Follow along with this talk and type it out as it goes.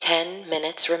10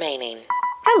 minutes remaining.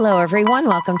 Hello, everyone.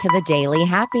 Welcome to the Daily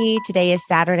Happy. Today is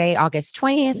Saturday, August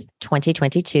 20th,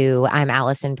 2022. I'm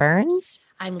Allison Burns.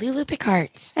 I'm Lulu Picard.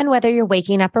 And whether you're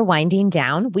waking up or winding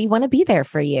down, we want to be there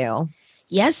for you.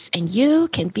 Yes, and you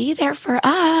can be there for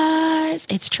us.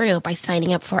 It's true, by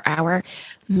signing up for our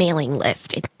mailing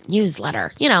list,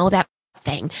 newsletter, that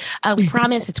thing. We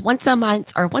promise it's once a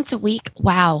month or once a week.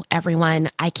 Wow, everyone,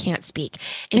 I can't speak.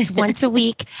 It's once a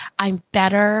week. I'm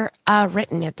better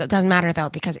written. It doesn't matter, though,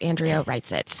 because Andrea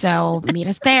writes it. So meet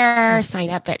us there. Sign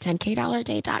up at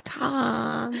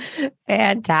 10kday.com.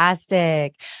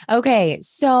 Fantastic. Okay,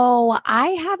 so I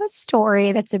have a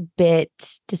story that's a bit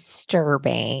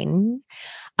disturbing.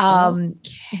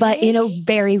 But in a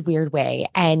very weird way.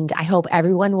 And I hope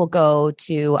everyone will go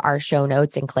to our show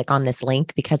notes and click on this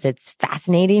link because it's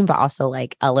fascinating, but also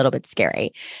like a little bit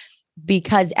scary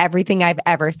because everything I've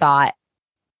ever thought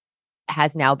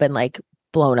has now been like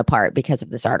blown apart because of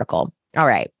this article. All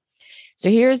right. So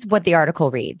here's what the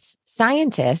article reads.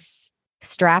 Scientists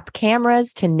strap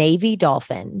cameras to Navy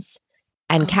dolphins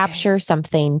and capture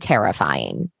something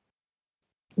terrifying.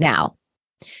 Now,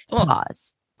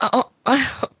 pause.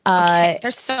 Okay.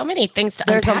 There's so many things to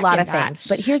unpack. There's a lot of things,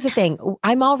 but here's the thing.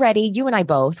 You and I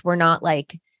both, we're not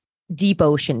like deep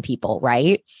ocean people,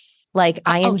 right? Like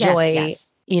I enjoy,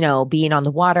 being on the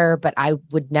water, but I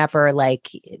would never like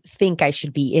think I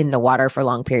should be in the water for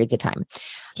long periods of time.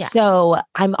 Yeah. So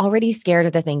I'm already scared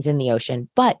of the things in the ocean,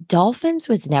 but dolphins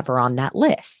was never on that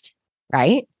list,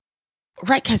 right?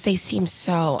 Right. Because they seem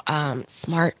so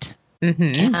smart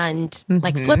and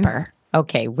like Flipper.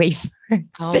 Okay, wait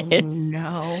for this.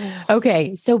 No.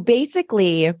 Okay, so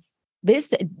basically,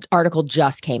 this article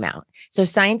just came out. So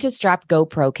scientists strapped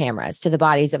GoPro cameras to the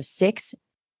bodies of 6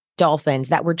 dolphins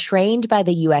that were trained by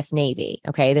the U.S. Navy.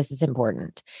 Okay, this is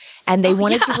important. And they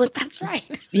wanted to... That's right.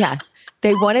 Yeah.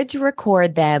 They wanted to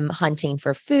record them hunting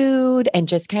for food and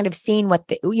just kind of seeing what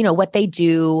they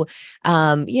do,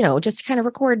 just kind of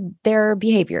record their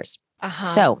behaviors.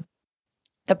 So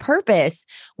the purpose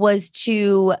was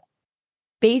to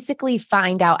basically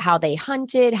find out how they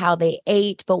hunted, how they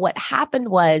ate. But what happened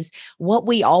was what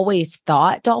we always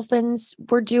thought dolphins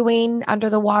were doing under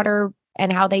the water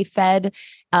and how they fed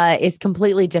is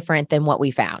completely different than what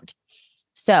we found.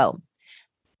 So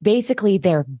basically,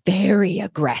 they're very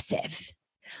aggressive,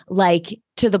 like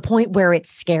to the point where it's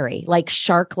scary, like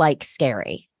shark-like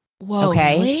scary. Whoa,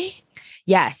 okay? Really?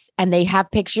 Yes. And they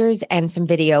have pictures and some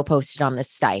video posted on the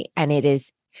site. And it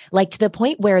is like to the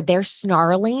point where they're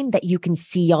snarling that you can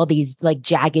see all these like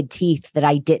jagged teeth that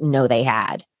I didn't know they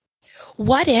had.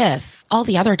 What if all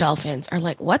the other dolphins are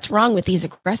like, what's wrong with these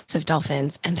aggressive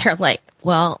dolphins? And they're like,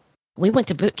 well, we went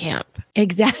to boot camp.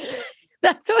 Exactly.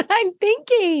 That's what I'm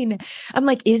thinking. I'm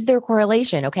like, is there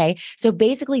correlation? Okay. So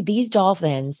basically these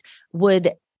dolphins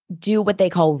would do what they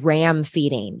call ram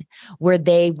feeding, where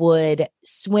they would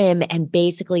swim and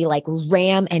basically like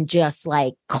ram and just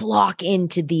like clock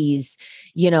into these,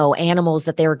 animals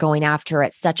that they were going after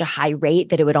at such a high rate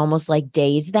that it would almost like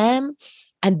daze them.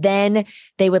 And then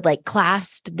they would like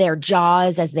clasp their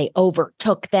jaws as they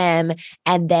overtook them.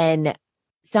 And then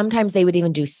sometimes they would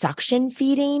even do suction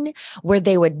feeding where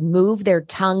they would move their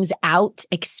tongues out,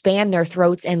 expand their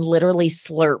throats, and literally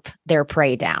slurp their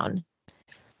prey down.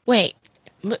 Wait.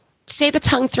 Say the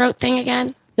tongue throat thing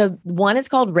again. So one is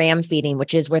called ram feeding,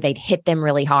 which is where they'd hit them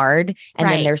really hard and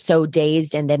then they're so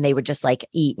dazed and then they would just like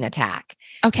eat and attack.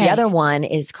 Okay. The other one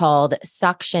is called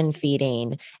suction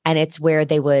feeding, and it's where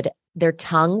their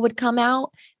tongue would come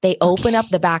out. They open up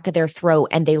the back of their throat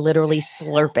and they literally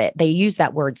slurp it. They use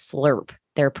that word slurp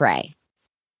their prey.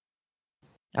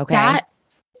 Okay. That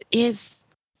is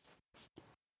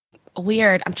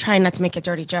weird. I'm trying not to make a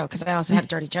dirty joke because I also have a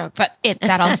dirty joke, but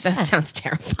that also sounds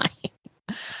terrifying.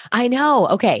 I know.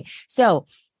 Okay. So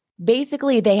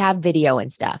basically they have video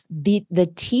and stuff. The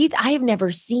teeth, I have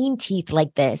never seen teeth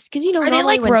like this. Cause are they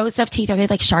like rows of teeth? Are they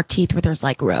like shark teeth where there's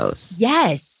like rows?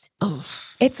 Yes. Oh.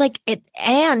 It's like it.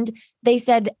 And they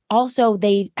said also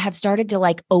they have started to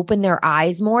like open their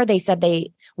eyes more. They said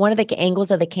one of the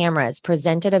angles of the cameras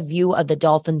presented a view of the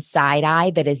dolphin's side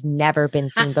eye that has never been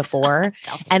seen before.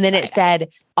 And then it said,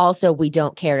 also, we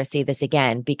don't care to see this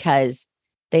again because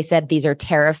they said these are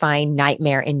terrifying,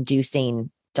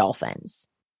 nightmare-inducing dolphins.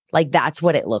 Like that's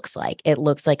what it looks like. It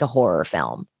looks like a horror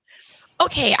film.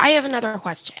 Okay, I have another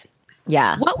question.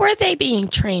 Yeah. What were they being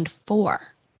trained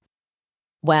for?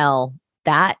 Well,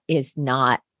 that is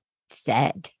not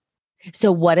said.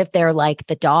 So what if they're like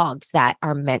the dogs that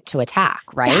are meant to attack,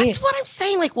 right? That's what I'm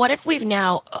saying. Like, what if we've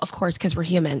now, of course, because we're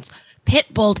humans,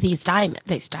 pit bulled these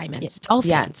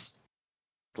dolphins.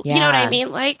 Yeah. You know what I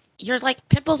mean? Like, you're like,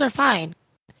 pit bulls are fine.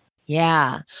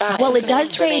 Yeah. Well, it 5 does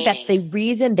minutes say that remaining. the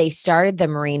reason they started the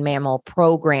marine mammal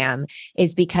program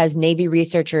is because Navy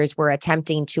researchers were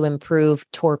attempting to improve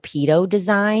torpedo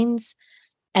designs,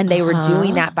 and they were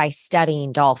doing that by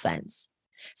studying dolphins.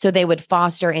 So they would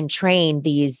foster and train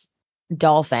these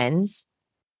dolphins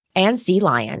and sea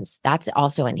lions. That's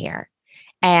also in here.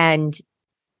 And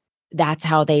that's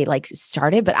how they like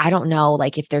started, but I don't know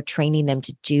like if they're training them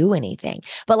to do anything.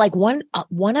 But like one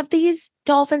of these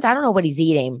dolphins, I don't know what he's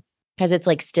eating because it's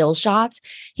like still shots.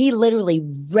 He literally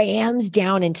rams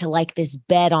down into like this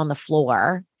bed on the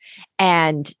floor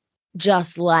and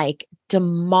just like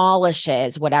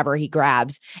demolishes whatever he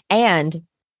grabs. And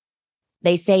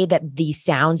they say that the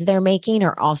sounds they're making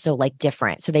are also like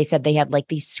different. So they said they had like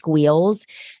these squeals,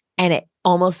 and it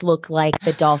almost looked like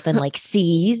the dolphin like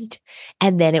seized,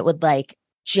 and then it would like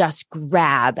just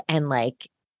grab, and like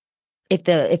if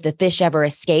the fish ever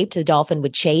escaped, the dolphin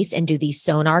would chase and do these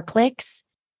sonar clicks.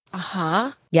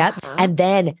 Yep. And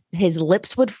then his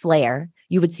lips would flare.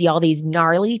 You would see all these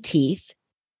gnarly teeth,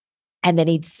 and then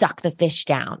he'd suck the fish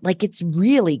down. Like, it's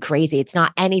really crazy. It's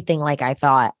not anything like I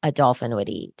thought a dolphin would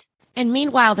eat. And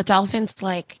meanwhile, the dolphins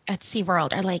like at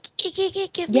SeaWorld are like, give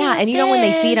me yeah. And fish. You know, when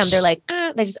they feed them, they're like,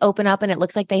 they just open up and it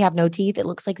looks like they have no teeth. It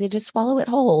looks like they just swallow it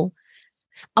whole.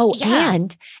 Oh, yeah.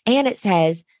 and it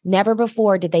says never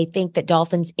before did they think that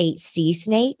dolphins ate sea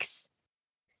snakes.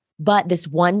 But this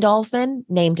one dolphin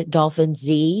named Dolphin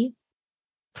Z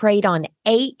preyed on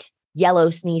 8 yellow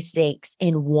sea snakes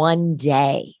in one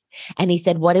day. And he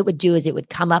said what it would do is it would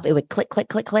come up, it would click, click,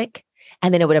 click, click.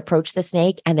 And then it would approach the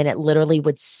snake, and then it literally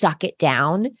would suck it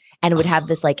down, and it would have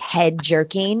this like head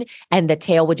jerking, and the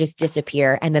tail would just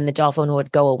disappear. And then the dolphin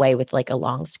would go away with like a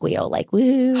long squeal, like,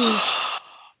 woo.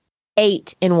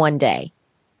 8 in one day.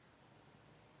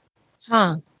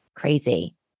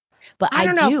 Crazy. But I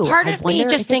don't know. Part of me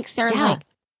just thinks they're like,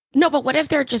 no, but what if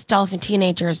they're just dolphin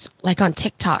teenagers like on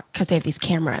TikTok because they have these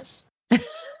cameras?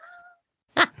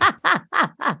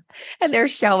 And they're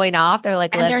showing off. They're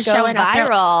like, let's go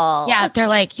viral. Yeah, they're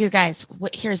like, you guys,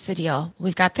 here's the deal.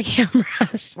 We've got the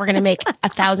cameras. We're going to make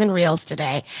 1,000 reels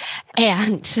today.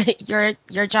 And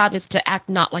your job is to act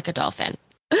not like a dolphin.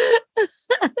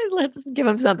 Let's give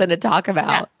them something to talk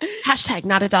about. Yeah. Hashtag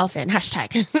not a dolphin.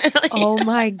 Hashtag. Oh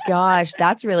my gosh.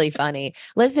 That's really funny.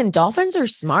 Listen, dolphins are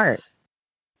smart.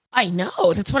 I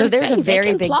know. That's what I'm saying. There's a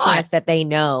very big plot. chance that they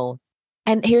know.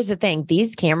 And here's the thing.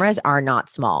 These cameras are not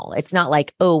small. It's not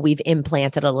like, oh, we've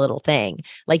implanted a little thing.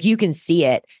 Like, you can see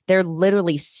it. They're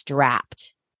literally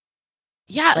strapped.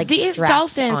 Yeah, like these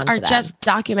dolphins are just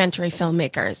documentary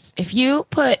filmmakers. If you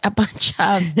put a bunch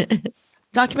of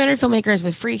documentary filmmakers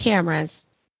with free cameras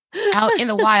out in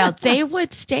the wild, they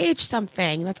would stage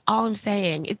something. That's all I'm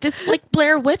saying. This like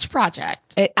Blair Witch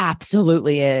Project. It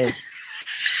absolutely is.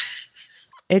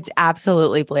 It's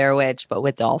absolutely Blair Witch, but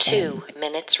with dolphins. 2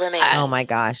 minutes remaining. Oh my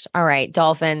gosh. All right,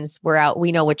 dolphins, we're out.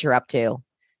 We know what you're up to.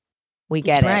 We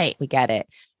get it. Right. We get it.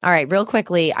 All right, real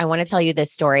quickly, I want to tell you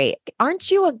this story. Don't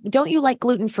you like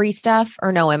gluten-free stuff?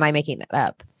 Or no, am I making that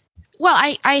up? Well,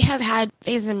 I have had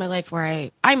phases in my life where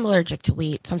I'm allergic to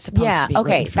wheat, so I'm supposed to be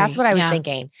gluten-free. That's what I was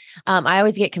thinking. I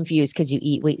always get confused because you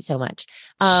eat wheat so much.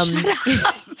 Shut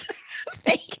up.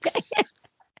 Thanks.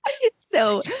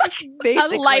 So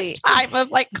basically, a lifetime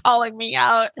of like calling me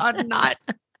out on not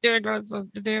doing what I'm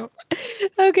supposed to do.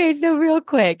 Okay, so real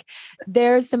quick,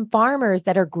 there's some farmers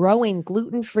that are growing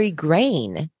gluten-free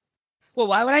grain. Well,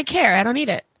 why would I care? I don't eat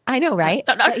it. I know, right?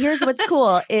 No. But here's what's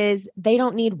cool is they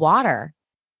don't need water.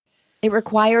 It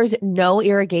requires no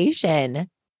irrigation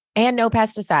and no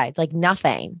pesticides, like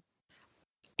nothing.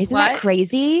 Isn't that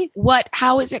crazy?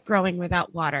 How is it growing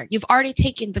without water? You've already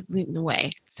taken the gluten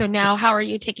away. So now how are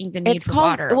you taking the need for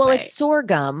water away? Well, it's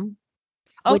sorghum.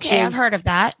 Okay, I've heard of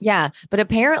that. Yeah, but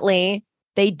apparently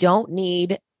they don't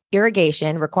need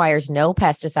irrigation, requires no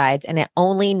pesticides, and it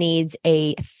only needs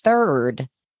 1/3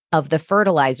 of the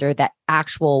fertilizer that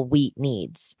actual wheat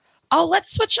needs. Oh,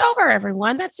 let's switch over,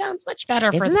 everyone. That sounds much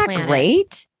better for the planet. Isn't that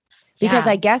great? Because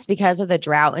I guess because of the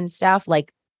drought and stuff,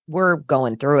 like we're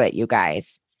going through it, you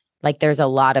guys. Like there's a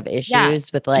lot of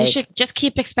issues with like. You should just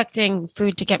keep expecting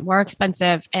food to get more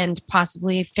expensive and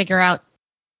possibly figure out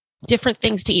different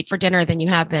things to eat for dinner than you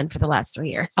have been for the last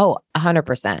 3 years. Oh,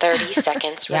 100%. 30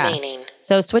 seconds remaining.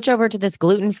 So switch over to this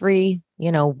gluten-free,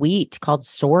 wheat called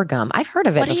sorghum. I've heard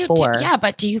of it before. Yeah,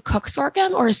 but do you cook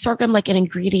sorghum, or is sorghum like an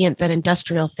ingredient that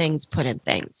industrial things put in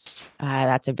things?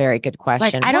 That's a very good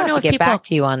question. I don't know to get back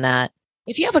to you on that.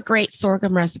 If you have a great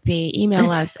sorghum recipe, email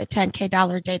us at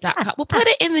 10kdollarday.com. We'll put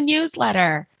it in the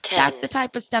newsletter. 10, That's the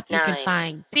type of stuff 9, you can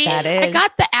find. See, that is I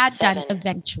got the ad 7, done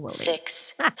eventually.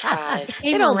 6, 5.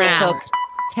 It only took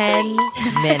 10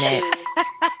 minutes.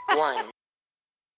 2, 1.